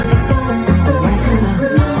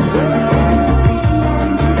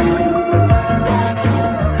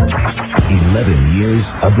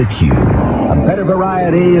of the Q. A better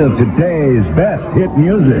variety of today's best hit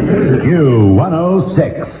music.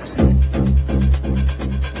 Q106.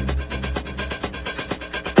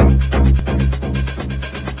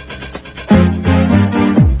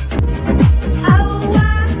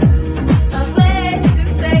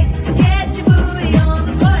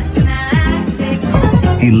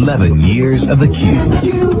 Years of the Q.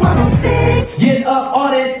 Q106. Get up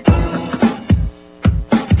on it.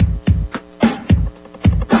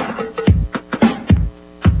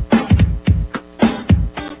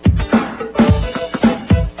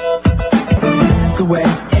 That's the way it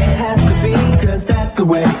has to be, 'cause that's the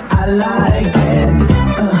way I like it.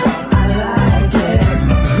 I like it.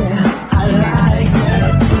 Yeah, I like it.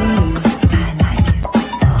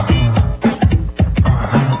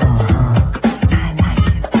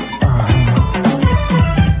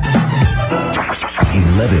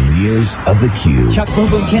 11 years of the Q. Chuck Boom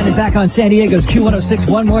Boom Cannon back on San Diego's Q106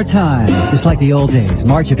 one more time. Just like the old days.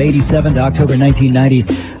 March of 87 to October 1990.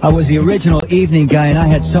 I was the original evening guy, and I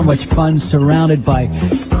had so much fun surrounded by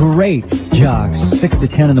great jocks. 6 to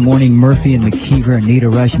 10 in the morning, Murphy and McKeever, Anita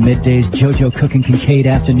Rush middays, JoJo Cook and Kincaid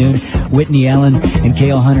afternoon, Whitney Allen and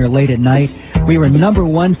Gail Hunter late at night. We were number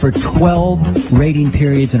one for 12 rating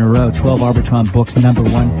periods in a row, 12 Arbitron books, number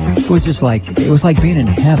one. It was like being in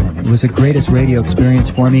heaven. It was the greatest radio experience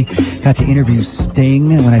for me. Got to interview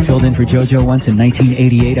Sting when I filled in for JoJo once in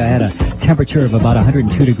 1988. I had a temperature of about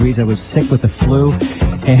 102 degrees. I was sick with the flu.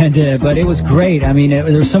 But it was great. I mean, there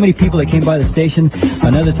were so many people that came by the station.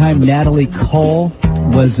 Another time, Natalie Cole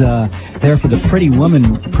was there for the Pretty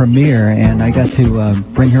Woman premiere, and I got to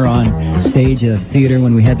bring her on stage at a theater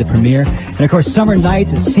when we had the premiere. And, of course, Summer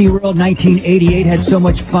Nights at SeaWorld 1988 had so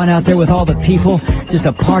much fun out there with all the people, just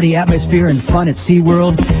a party atmosphere and fun at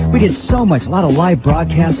SeaWorld. We did so much, a lot of live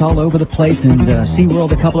broadcasts all over the place, and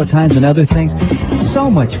SeaWorld a couple of times and other things.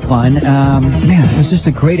 So much fun. Man, it was just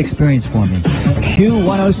a great experience for me.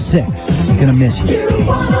 Q106. Gonna miss you.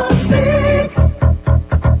 Q106.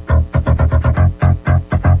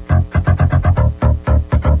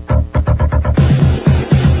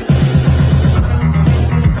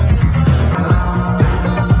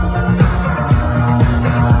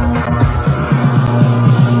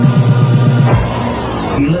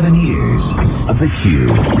 11 years of the Q.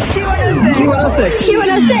 Q106.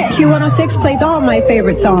 Q106. Q106 plays all my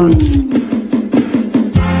favorite songs.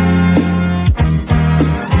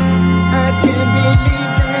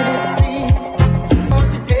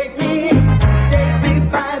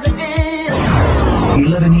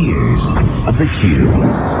 Of the Q.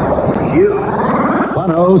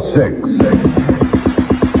 Q106.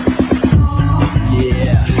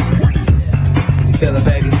 Yeah. You feel it,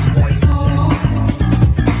 baby?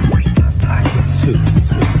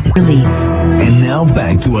 And now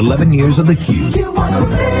back to 11 years of the Q.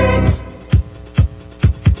 Q106.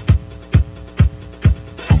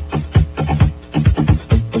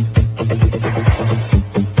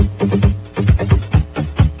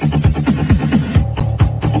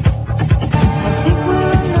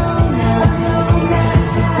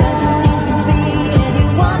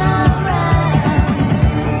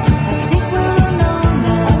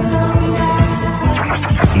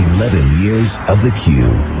 Of the Q.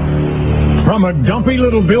 From a dumpy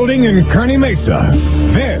little building in Kearney Mesa,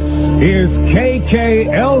 this is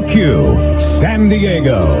KKLQ, San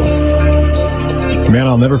Diego. Man,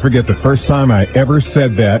 I'll never forget the first time I ever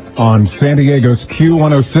said that on San Diego's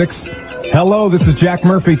Q106. Hello, this is Jack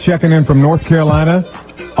Murphy checking in from North Carolina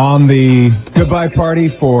on the goodbye party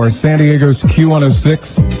for San Diego's Q106.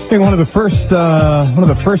 I think one of the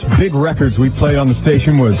first big records we played on the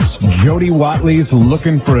station was Jody Watley's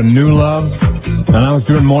 "Looking for a New Love," and I was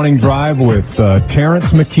doing morning drive with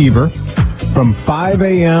Terrence McKeever from 5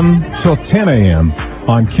 a.m. till 10 a.m.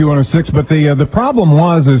 on Q106. But the problem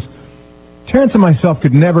is Terrence and myself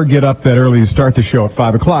could never get up that early to start the show at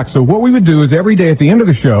 5 o'clock. So what we would do is every day at the end of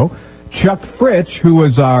the show, Chuck Fritch, who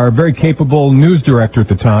was our very capable news director at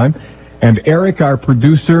the time, and Eric, our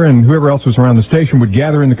producer, and whoever else was around the station would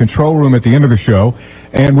gather in the control room at the end of the show,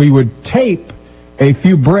 and we would tape a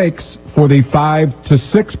few breaks for the 5 to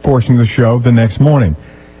 6 portion of the show the next morning.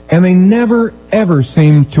 And they never, ever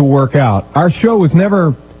seemed to work out. Our show was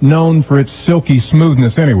never known for its silky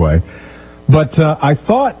smoothness anyway. But I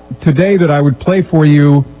thought today that I would play for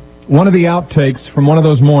you one of the outtakes from one of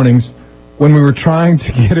those mornings when we were trying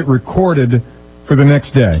to get it recorded for the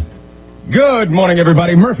next day. Good morning,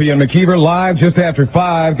 everybody. Murphy and McKeever live just after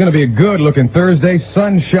 5. Going to be a good-looking Thursday.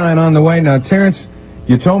 Sunshine on the way. Now, Terrence,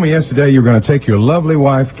 you told me yesterday you were going to take your lovely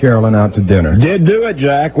wife, Carolyn, out to dinner. Did do it,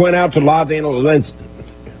 Jack. Went out to Los Angeles.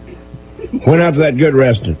 Went out to that good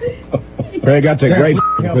restaurant. They got the great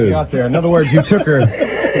Help me food. out there. In other words, you took her...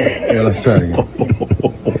 Yeah, let's try it again.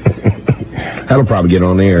 That'll probably get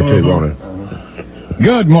on the air, too, won't it?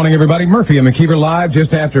 Good morning, everybody. Murphy and McKeever live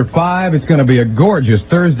just after 5. It's going to be a gorgeous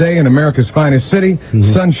Thursday in America's finest city.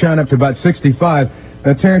 Sunshine up to about 65.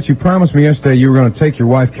 Now, Terrence, you promised me yesterday you were going to take your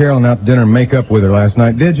wife, Carolyn, out to dinner and make up with her last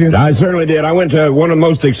night, did you? I certainly did. I went to one of the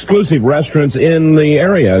most exclusive restaurants in the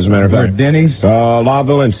area, as a matter of Where, fact. Denny's? La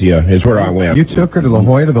Valencia is where I went. You took her to La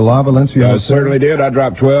Jolla, to the La Valencia? I certainly did. I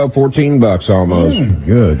dropped $12-14 almost.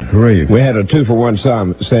 Good grief. We had a 2-for-1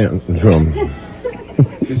 from.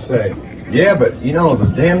 Just say, yeah, but, you know, the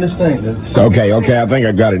damnedest thing... Okay, I think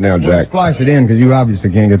I got it now, Jack. Splice it in, because you obviously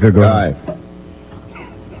can't get there. Go All ahead. right.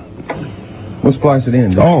 We'll splice it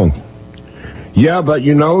in. Oh. Yeah, but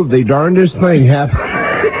you know, the darndest thing happened.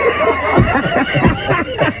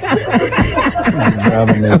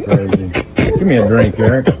 Driving me crazy. Give me a drink,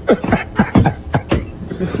 Eric.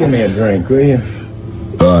 Just give me a drink, will you?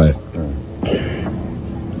 All right.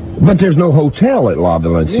 But there's no hotel at La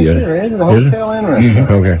Valencia. Yes, there is. The hotel and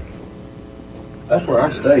restaurant. Okay. That's where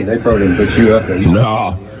I stay. They probably didn't put you up there.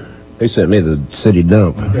 No. They sent me to the city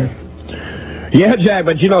dump. Okay. Yeah, Jack,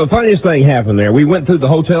 but you know, the funniest thing happened there. We went through the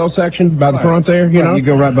hotel section by the front there, you know? You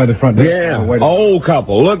go right by the front desk. Yeah, Oh, wait. old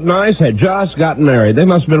couple. Looked nice, had just gotten married. They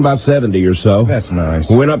must have been about 70 or so. That's nice.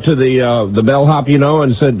 Went up to the bellhop, you know,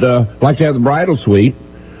 and said, like to have the bridal suite.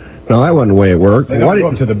 No, that wasn't the way it worked. They don't go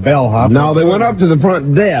up to the bellhop. No, they went up to the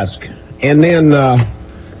front desk, and then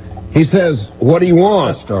he says, "What do you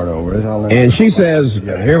want?" Let's start over. And she says,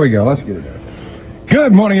 Yeah, here we go. Let's get it done.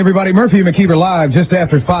 Good morning, everybody. Murphy and McKeever live just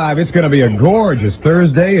after 5. It's going to be a gorgeous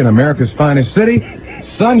Thursday in America's finest city.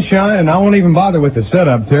 Sunshine, and I won't even bother with the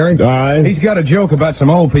setup, Terry. All right. He's got a joke about some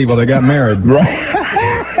old people that got married.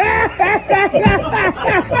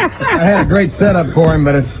 I had a great setup for him,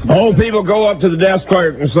 but it's... old people go up to the desk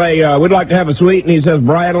clerk and say, "We'd like to have a suite," and he says,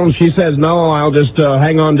 "Bridal," and she says, "No, I'll just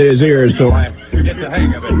hang on to his ears till I get the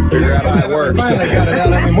hang of it and figure out how it works." Finally got it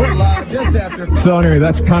out. I mean, we're live just after... So anyway,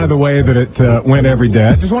 that's kind of the way that it went every day.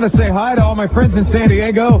 I just want to say hi to all my friends in San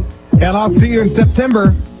Diego, and I'll see you in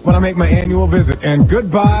September when I make my annual visit. And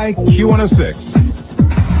goodbye, Q106.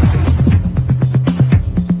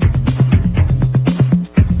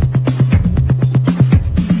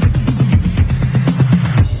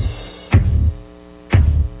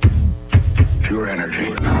 Pure energy.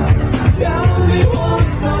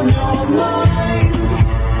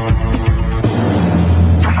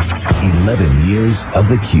 11 years of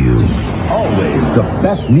the Q. Always the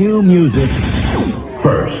best new music.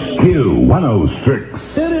 First, Q106.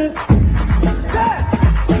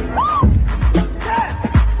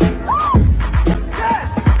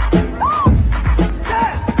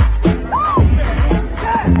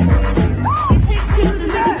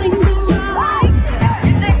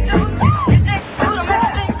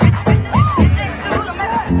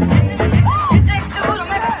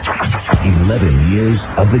 11 years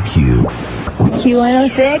of the Q.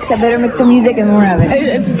 Q106, I better make some music and more of it.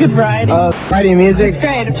 It's a good variety. Friday music. It's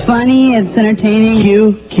great. It's funny. It's entertaining.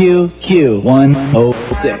 Q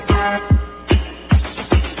 106. Q.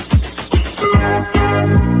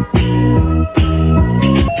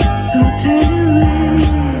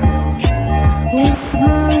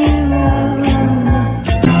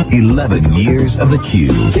 11 years of the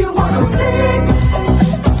Q.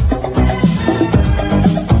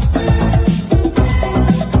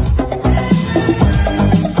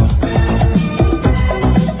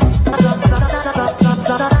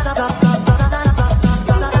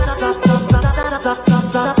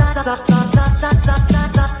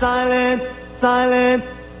 Silent, silent,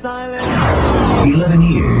 silent. 11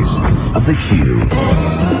 years of the Q.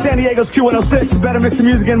 San Diego's Q106. Better mix the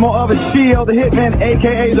music and more of it. Chio, the Hitman,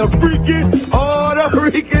 a.k.a. the Freakin'. Oh, the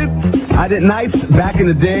Freakin'. I did nights back in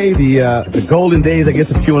the day, the golden days, I guess,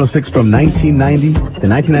 of Q106 from 1990 to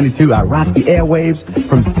 1992. I rocked the airwaves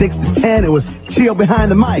from 6 to 10. It was Chio behind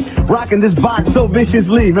the mic, rocking this box so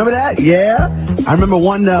viciously. Remember that? Yeah. I remember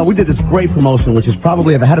we did this great promotion, which is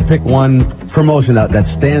probably, if I had to pick one promotion that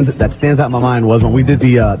stands out in my mind, was when we did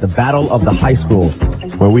the Battle of the High Schools,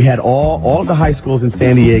 where we had all of the high schools in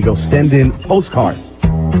San Diego send in postcards.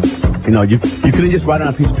 You know, you couldn't just write on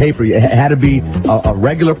a piece of paper. It had to be a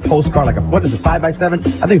regular postcard, like what is it,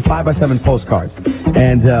 5x7? I think 5x7 postcards.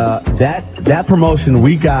 And that promotion,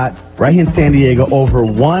 we got right here in San Diego over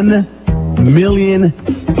 1 million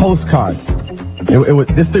postcards.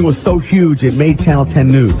 This thing was so huge, it made Channel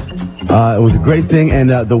 10 News. It was a great thing, and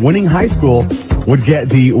the winning high school would get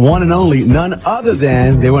the one and only, none other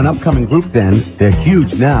than, they were an upcoming group then, they're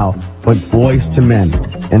huge now, but Boys to Men.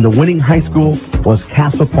 And the winning high school was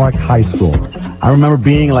Castle Park High School. I remember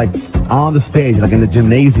being like, on the stage, like in the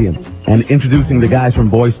gymnasium, and introducing the guys from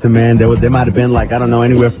Boys to Men. There might have been like, I don't know,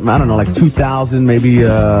 anywhere from, like 2,000, maybe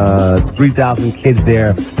 3,000 kids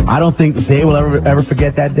there. I don't think they will ever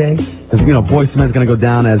forget that day. Because, Boys to Men is going to go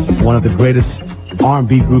down as one of the greatest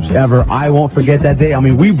R&B groups ever. I won't forget that day. I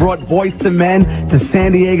mean, we brought Boys to Men to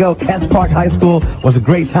San Diego. Katz Park High School was a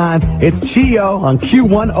great time. It's Chio on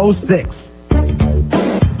Q106.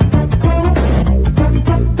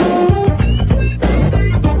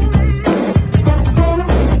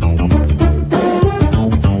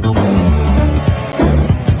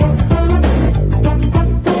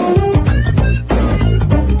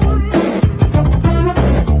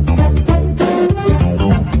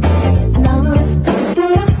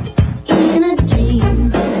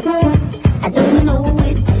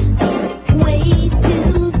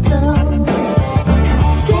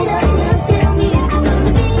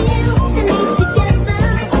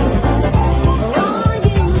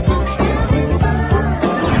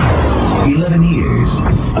 11 years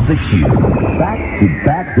of the Q.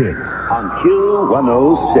 Back-to-back hits on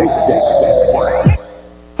Q106.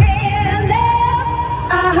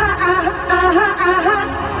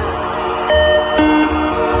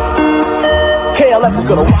 KLF is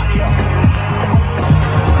gonna rock you.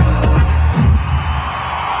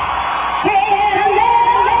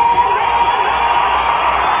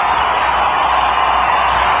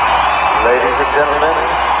 Ladies and gentlemen,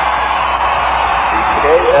 the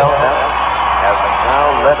KLF has now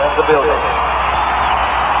left the building.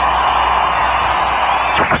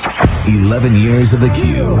 11 years of the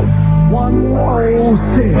Q.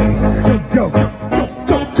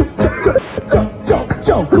 106.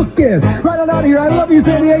 Joke. Look in. Right on out of here. I love you,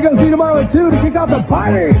 San Diego. See you tomorrow at 2 to kick off the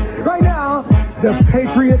party. Right now, the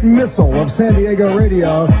Patriot Missile of San Diego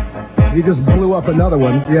Radio. He just blew up another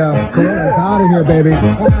one. Yeah, Corona's out of here, baby.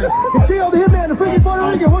 It's Gio the Hitman, the freaking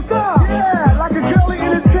Puerto Rican. What's up? Yeah, like a girlie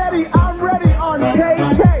in a teddy. I'm ready on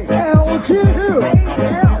KKLQ.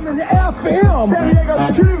 AM and FM. San Diego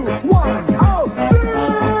Q106.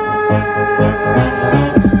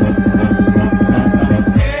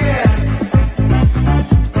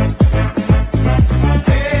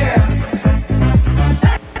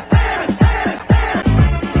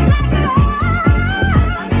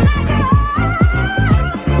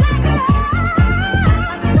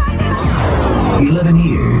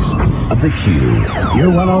 The Q.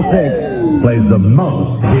 Q106 plays the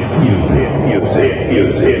most hit music.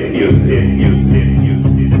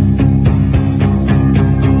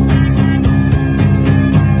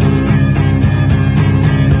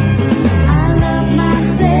 I love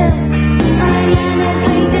myself. I am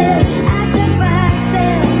every day.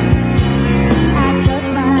 I trust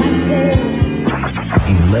myself.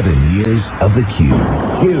 11 years of the Q.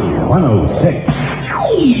 Q106.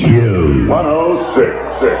 Q106.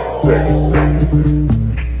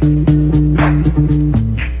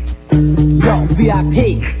 Yo, VIP.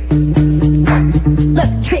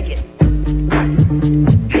 Let's kick it.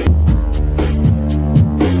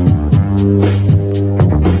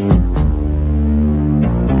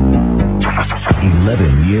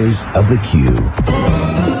 Years of the Q.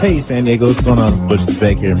 Hey, San Diego, what's going on? Butch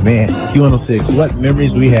Beck here. Man, Q106, what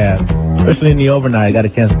memories we have. Especially in the overnight. I got a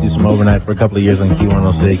chance to do some overnight for a couple of years on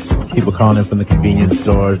Q106. People calling in from the convenience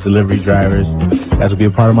stores, delivery drivers. That will be a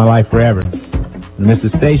part of my life forever. I miss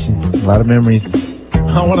the station. A lot of memories.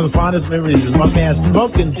 One of the fondest memories is my man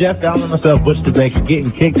Smoking Jeff Allen and myself, Butch Beck,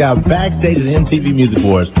 getting kicked out backstage at the MTV Music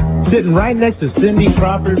Awards. Sitting right next to Cindy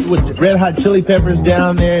Crawford with the Red Hot Chili Peppers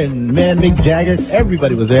down there, and man, Mick Jagger.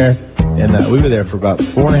 Everybody was there, and we were there for about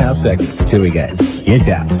 4.5 seconds until we got kicked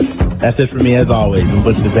out. That's it for me, as always. I'm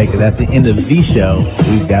Butch Baker. That's the end of the show.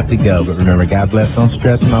 We've got to go, but remember, God bless, don't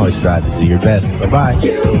stress, and always strive to do your best. Bye-bye.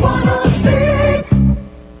 Q106.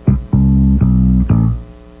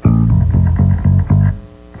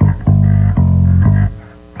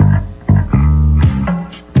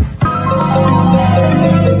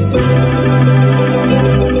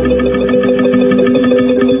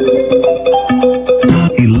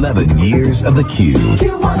 11 years of the Q.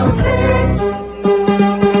 Q106.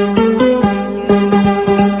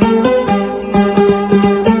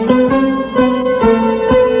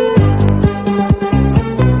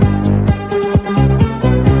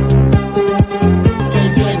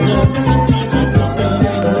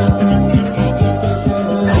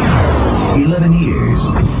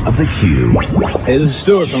 Hey, this is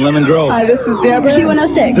Stuart from Lemon Grove. Hi, this is Deborah.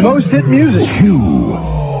 Q106. The most hit music. Q.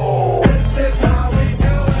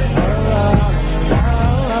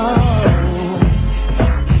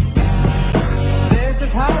 This is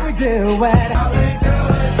how we do it.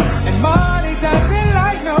 And money doesn't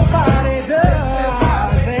like nobody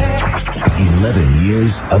does it. 11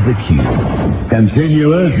 years of the Q.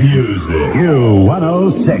 Continuous music.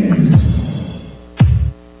 Q106.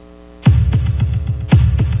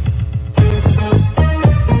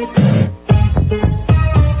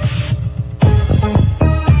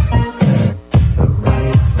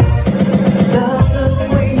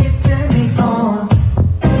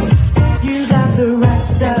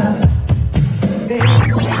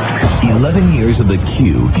 Of the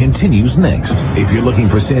Q continues next. If you're looking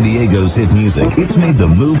for San Diego's hit music, it's made the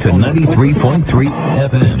move to 93.3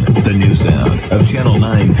 FM, the new sound of Channel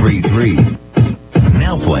 933.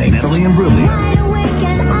 Now playing Natalie and Bruley.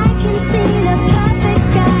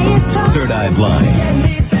 Third Eye Blind.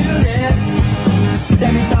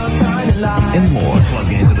 And more.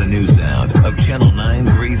 Plug into the new sound of Channel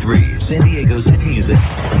 933, San Diego's hit music.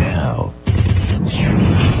 Now.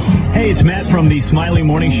 Hey, it's Matt from the Smiley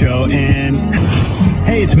Morning Show,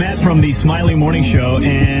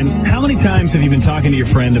 and how many times have you been talking to your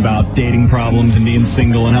friend about dating problems and being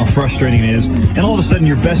single and how frustrating it is, and all of a sudden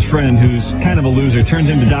your best friend, who's kind of a loser, turns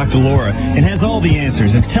into Dr. Laura and has all the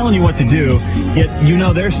answers and telling you what to do, yet you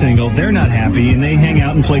know they're single, they're not happy, and they hang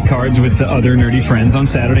out and play cards with the other nerdy friends on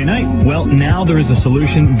Saturday night? Well, now there is a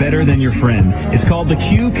solution better than your friend. It's called the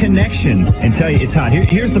Q Connection, and tell you, it's hot.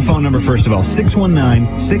 Here's the phone number, first of all,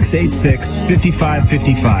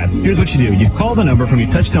 619-686-5555. Here's what you do. You call the number from your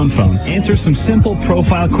touch-tone phone, answer some simple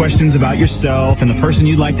profile questions about yourself and the person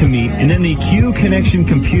you'd like to meet, and then the Q Connection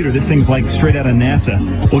computer, this thing's like straight out of NASA,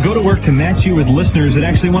 will go to work to match you with listeners that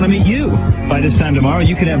actually want to meet you. By this time tomorrow,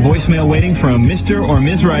 you could have voicemail waiting from Mr. or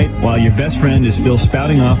Ms. Right while your best friend is still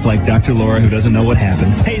spouting off like Dr. Laura, who doesn't know what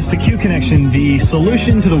happened. Hey, it's the Q Connection, the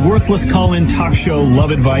solution to the worthless call-in talk show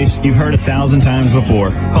love advice you've heard 1,000 times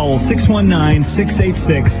before. Call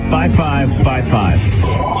 619-686-5555.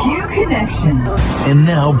 Q Connection. And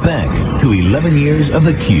now back to 11 years of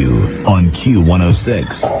the Q on Q106.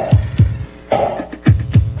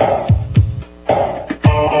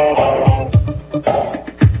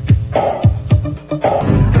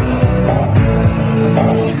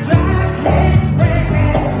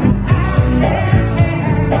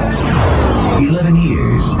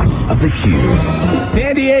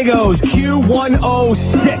 San Diego's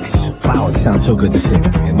Q106. Wow, it sounds so good to sing.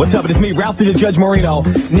 What's up? It's me, Ralph the Judge Marino,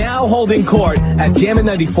 now holding court at Jammin'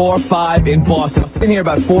 94.5 in Boston. I've been here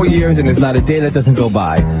about 4 years, and there's not a day that doesn't go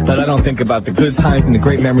by that I don't think about the good times and the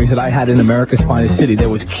great memories that I had in America's finest city. There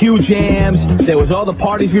was Q jams, there was all the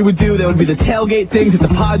parties we would do, there would be the tailgate things at the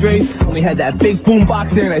Padres, and we had that big boom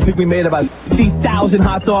box there, and I think we made about 50,000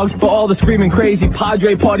 hot dogs for all the screaming crazy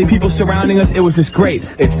Padre party people surrounding us. It was just great.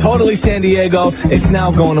 It's totally San Diego. It's now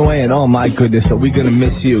going away, and oh my goodness, are we going to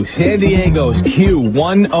miss you. San Diego's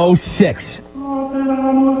Q106.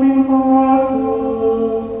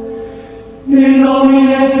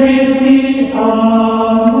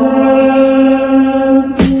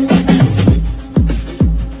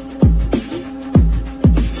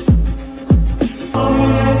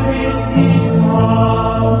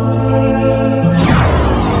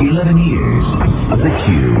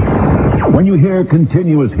 When you hear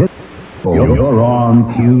continuous hits, you're on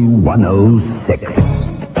Q106.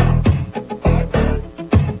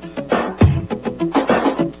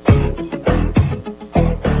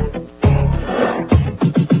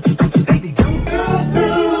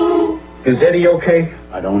 Is Eddie okay?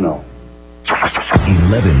 I don't know.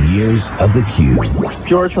 11 years of the Q.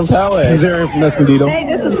 George from Poway. Is there from Escondido? Hey,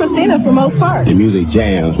 this is Christina from Oak Park. The music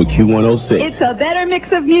jams with Q106. It's a better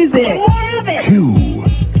mix of music. More of it. Q.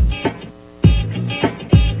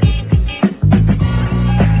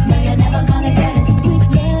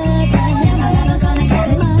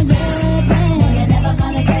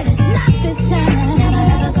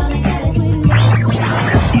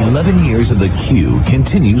 Years of the Q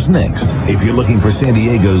continues next. If you're looking for San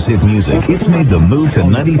Diego's hit music, it's made the move to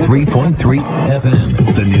 93.3 FM,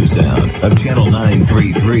 the new sound of Channel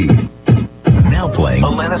 933. Now playing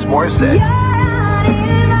Alanis Morissette.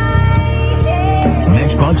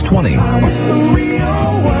 Matchbox 20.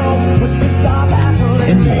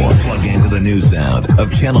 And more. Plug into the new sound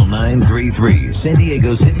of Channel 933, San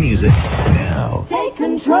Diego's hit music. Now. Take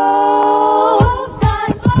control.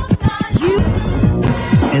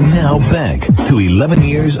 And now back to 11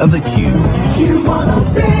 years of the Q.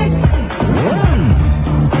 Q106.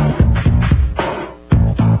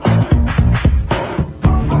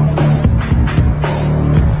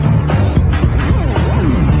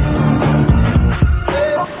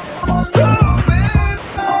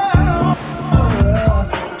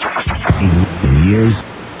 11 years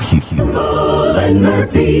Q. Rumble and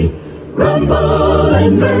Murphy, Rumble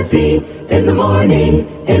and Murphy, in the morning,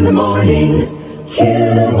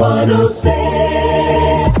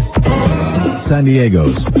 San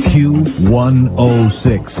Diego's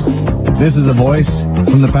Q106. This is a voice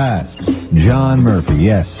from the past. John Murphy,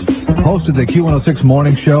 yes. Hosted the Q106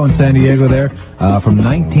 morning show in San Diego there from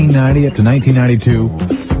 1990 up to 1992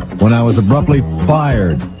 when I was abruptly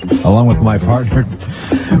fired along with my partner,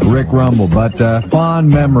 Rick Rumble. But fond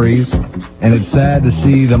memories, and it's sad to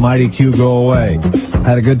see the mighty Q go away.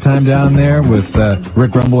 Had a good time down there with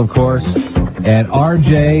Rick Rumble, of course, and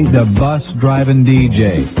RJ, the bus driving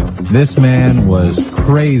DJ. This man was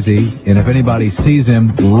crazy, and if anybody sees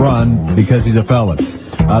him, run, because he's a felon.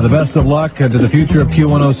 The best of luck to the future of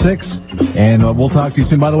Q106, and we'll talk to you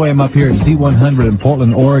soon. By the way, I'm up here at Z100 in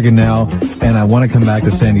Portland, Oregon now, and I want to come back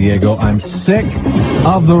to San Diego. I'm sick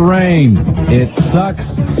of the rain. It sucks.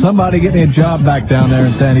 Somebody get me a job back down there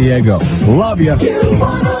in San Diego. Love you.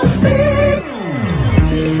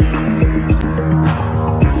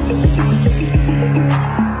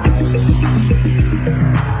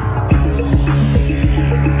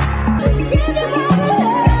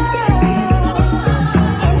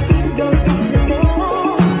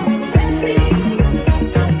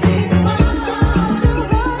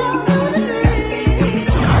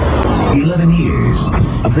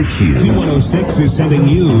 The Q. Q106 is sending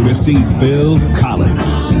you to see Bill Collins.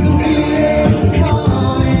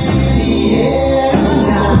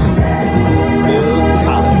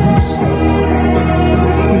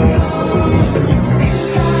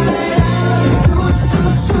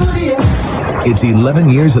 It's 11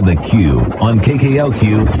 years of the Q on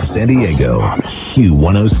KKLQ San Diego.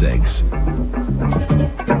 Q106.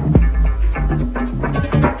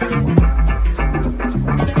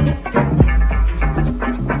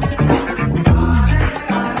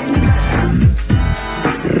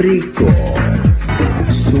 Rico,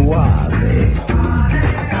 suave.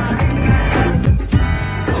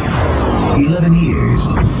 11 years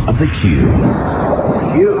of the Q.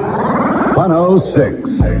 Q106.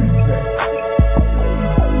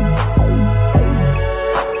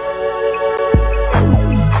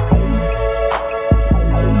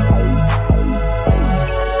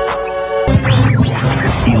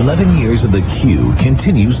 11 years of the Q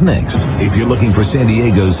continues next. If you're looking for San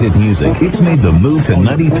Diego's hit music, it's made the move to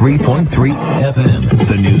 93.3 FM,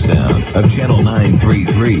 the new sound of Channel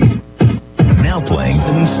 933. Now playing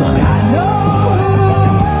Sunny Side.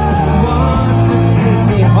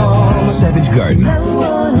 Savage Garden.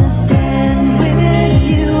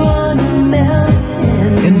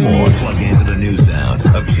 And more. Plug into the new sound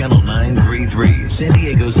of Channel 933, San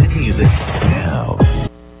Diego's hit music now.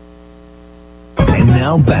 And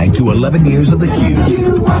now back to 11 years of the Q.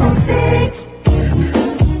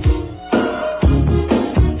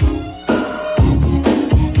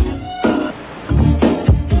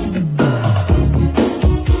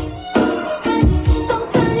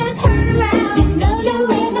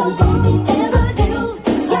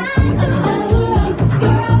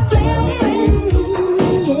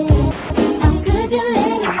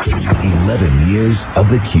 Of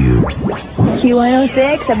the Q.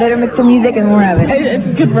 Q106, I better make some music and more of it. It's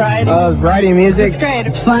good variety. Variety music. It's great.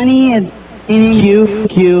 It's funny. It's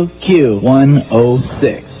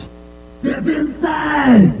Q106. Step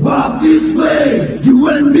inside, walk this way, you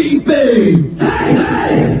and me, babe. Hey,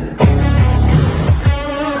 hey.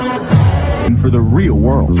 For the real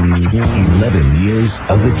world. 11 years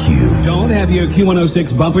of the Q. Don't have your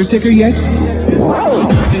Q106 bumper sticker yet?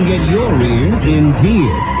 Then get your ear in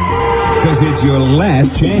here. Because it's your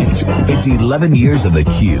last chance. It's 11 years of the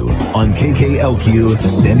Q on KKLQ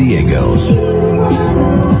San Diego.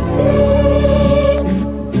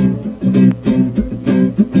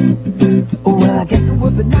 Well, I guess it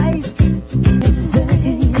would be nice.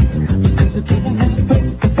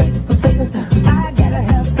 I gotta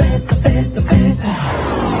have face.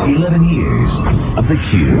 11 years of the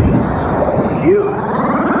Q.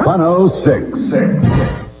 Q106.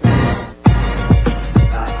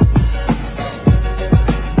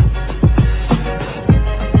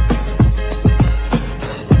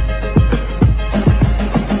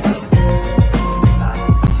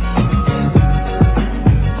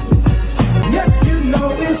 Yes, you know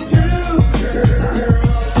it's true.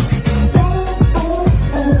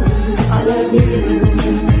 I love you.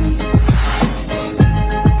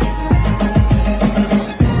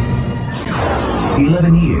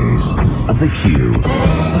 11 years of the Q.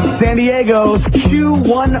 San Diego's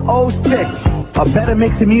Q106. A better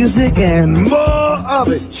mix of music and more of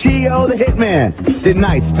it. Chio the Hitman. Did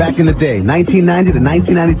nights back in the day, 1990 to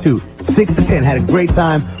 1992. 6 to 10. Had a great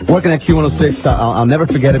time working at Q106. I'll never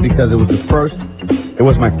forget it because it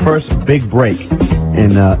was my first big break.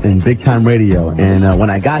 in big time radio. And when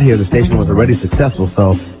I got here, the station was already successful,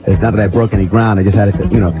 so it's not that I broke any ground. I just had to,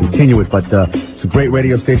 continue it. But it's a great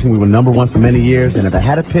radio station. We were #1 for many years. And if I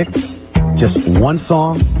had to pick just one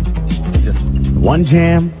song, just one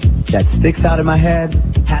jam that sticks out in my head,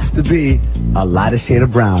 has to be A Lighter Shade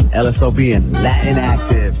of Brown, LSOB and Latin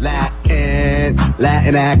Active.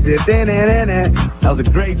 Latin Active. That was a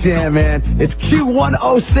great jam, man. It's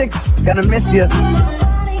Q106. Gonna miss you.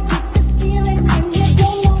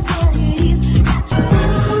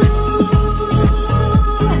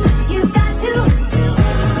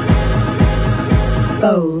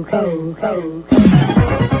 Oh.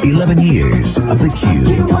 11 years of the Q.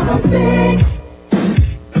 Q106.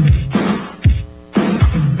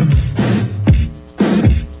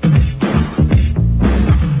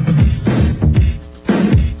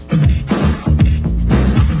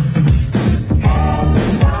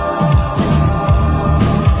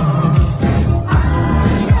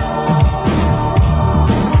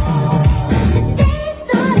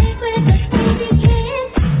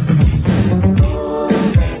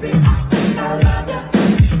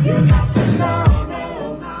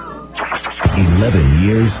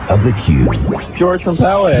 Of the Q. George from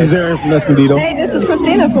Poway. He's Aaron from Escondido. Hey, this is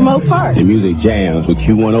Christina from Oak Park. The music jams with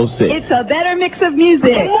Q106. It's a better mix of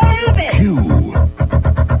music. Q.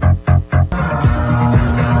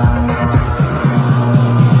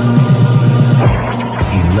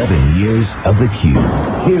 11 years of the Q.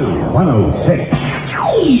 Q106.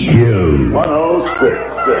 Q106.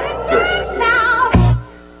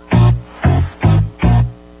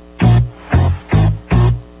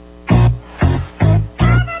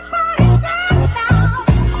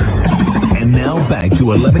 Back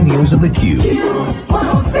to 11 years of the Q.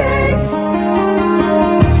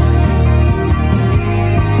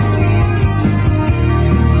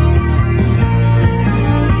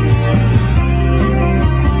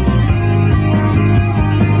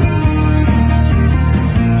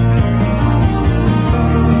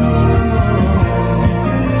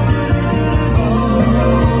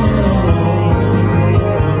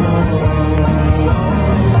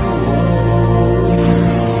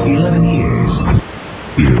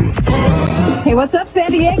 Hey, what's up,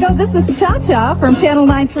 San Diego? This is Cha-Cha from Channel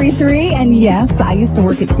 933, and yes, I used to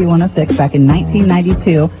work at Q106 back in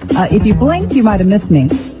 1992. If you blinked, you might have missed me.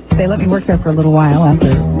 They let me work there for a little while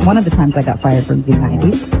after one of the times I got fired from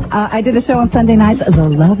Z90. I did a show on Sunday nights, The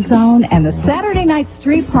Love Zone, and the Saturday night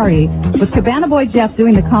street party with Cabana Boy Jeff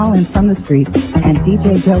doing the call-ins from the street and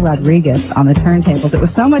DJ Joe Rodriguez on the turntables. It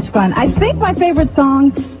was so much fun. I think my favorite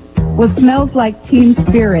song was Smells Like Teen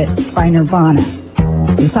Spirit by Nirvana.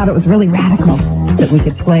 We thought it was really radical that we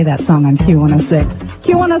could play that song on Q106.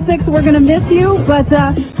 Q106, we're going to miss you, but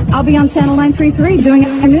I'll be on Channel 933 doing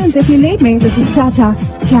afternoons if you need me. This is Cha-Cha.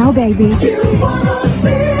 Ciao, baby.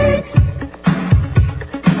 Q106.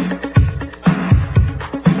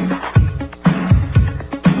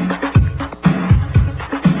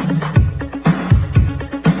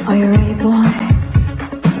 Are you ready, boy?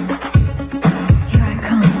 Here I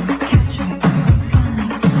come. Catch me.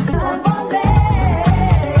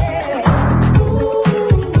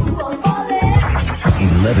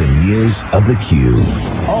 11 years of the Q.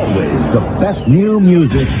 Always the best new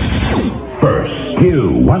music. First,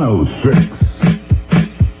 Q106.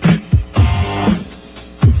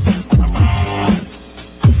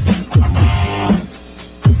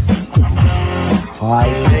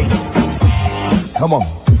 Come on.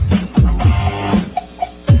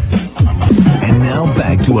 And now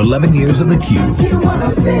back to 11 years of the Q.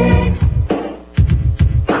 Q106.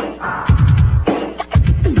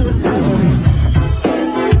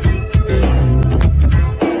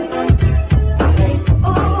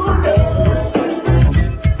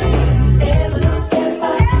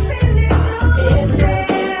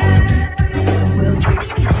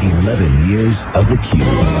 11 years of the Q.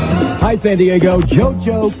 Hi, San Diego.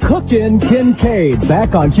 JoJo Cookin' Kincaid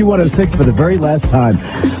back on Q106 for the very last time.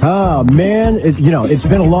 Oh, man. It's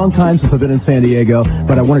been a long time since I've been in San Diego,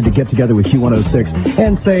 but I wanted to get together with Q106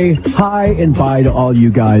 and say hi and bye to all you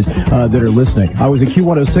guys that are listening. I was at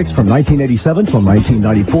Q106 from 1987 till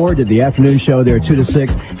 1994, did the afternoon show there 2 to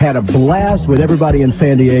 6, had a blast with everybody in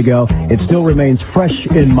San Diego. It still remains fresh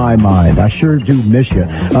in my mind. I sure do miss you.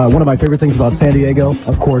 One of my favorite things about San Diego,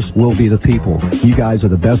 of course, will be the people. You guys are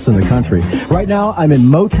the best in the country. Right now, I'm in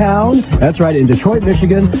Motown. That's right, in Detroit,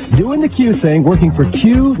 Michigan, doing the Q thing, working for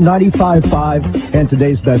Q95.5 and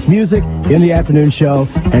today's best music in the afternoon show,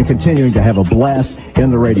 and continuing to have a blast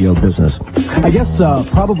in the radio business. I guess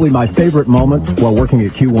probably my favorite moment while working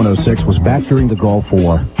at Q106 was back during the Gulf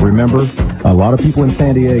War. Remember, a lot of people in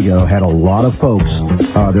San Diego had a lot of folks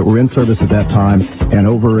that were in service at that time and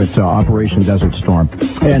over at Operation Desert Storm.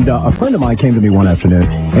 And a friend of mine came to me one afternoon,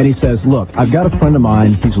 and he says, look, I've got a friend of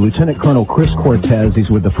mine. He's Lieutenant Colonel Chris Cortez. He's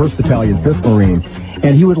with the 1st Battalion, 5th Marine.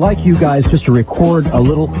 And he would like you guys just to record a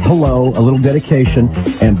little hello, a little dedication,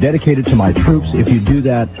 and dedicate it to my troops. If you do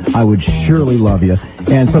that, I would surely love you.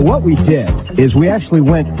 And so what we did is we actually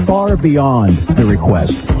went far beyond the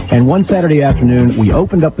request. And one Saturday afternoon, we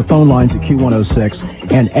opened up the phone lines at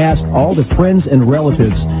Q106 and asked all the friends and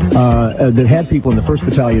relatives that had people in the 1st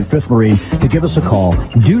Battalion, 5th Marine to give us a call,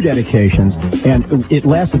 do dedications, and it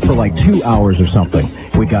lasted for like 2 hours or something.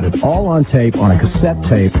 We got it all on tape, on a cassette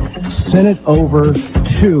tape, sent it over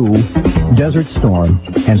to Desert Storm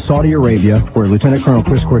and Saudi Arabia, where Lieutenant Colonel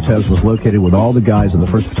Chris Cortez was located with all the guys in the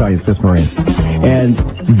 1st Battalion, 5th Marine. And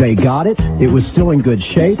they got it. It was still in good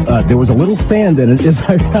shape. There was a little sand in it, as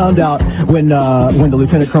I found out when the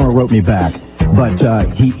Lieutenant Colonel wrote me back. But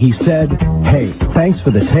he said, hey, thanks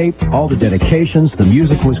for the tape, all the dedications, the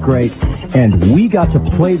music was great, and we got to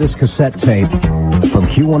play this cassette tape from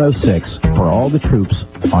Q106 for all the troops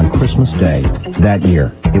on Christmas Day that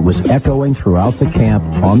year. It was echoing throughout the camp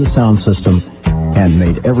on the sound system and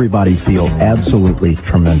made everybody feel absolutely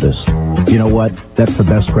tremendous. You know what? That's the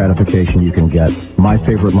best gratification you can get. My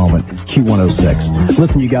favorite moment, Q106.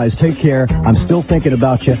 Listen, you guys, take care. I'm still thinking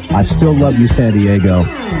about you. I still love you, San Diego.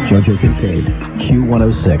 JoJo Kincaid,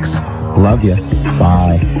 Q106. Love you.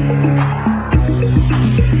 Bye.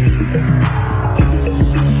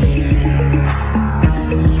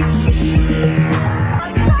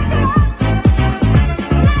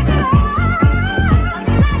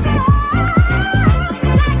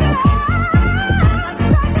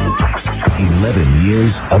 11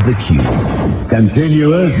 years of the Q.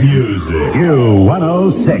 Continuous music.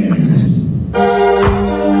 Q106.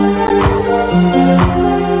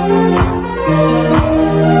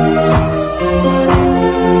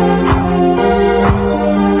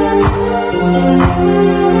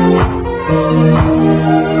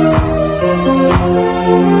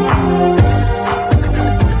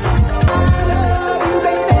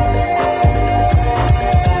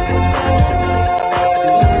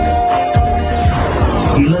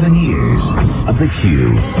 The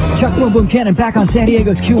Q. Chuck Boom Boom Cannon back on San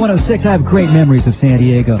Diego's Q106. I have great memories of San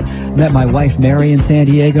Diego. Met my wife Mary in San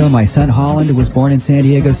Diego. My son Holland was born in San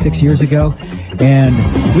Diego 6 years ago.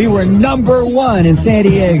 And we were #1 in San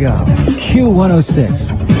Diego.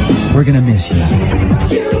 Q106. We're going to miss you.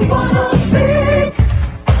 Q106.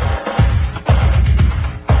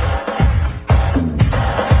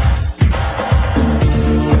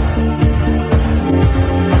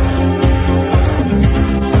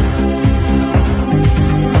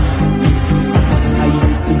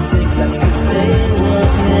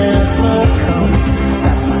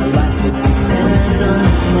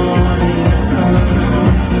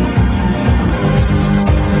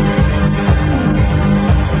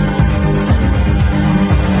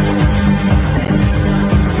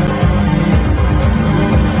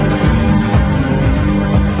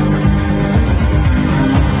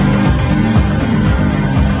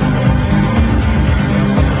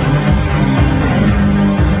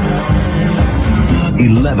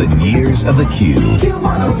 11 years of the Q.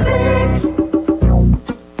 Q106.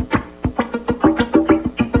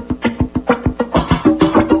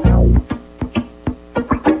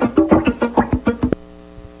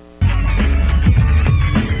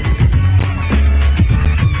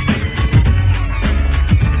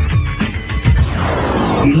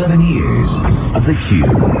 11 years of the Q.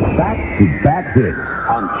 Back-to-back hits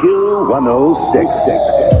on Q106.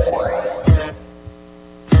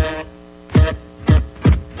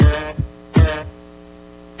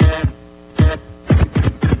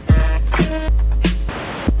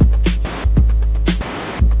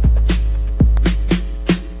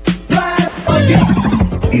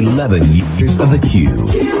 11 years of the Q.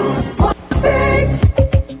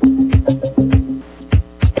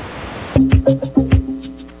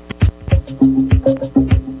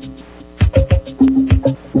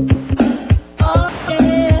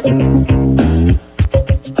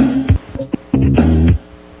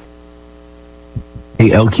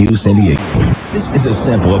 KKLQ San Diego. This is a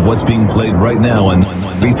sample of what's being played right now on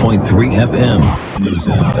 3.3 FM. News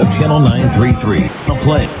of Channel 933. I'll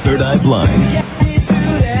play Third Eye Blind.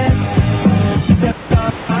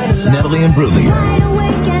 Natalie and Brulia.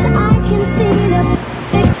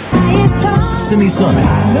 Simi Sonic.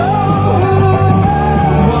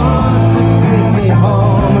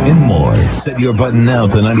 And more. Set your button now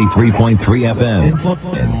to 93.3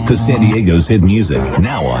 FM. And to San Diego's hit music,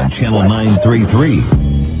 now on Channel 933.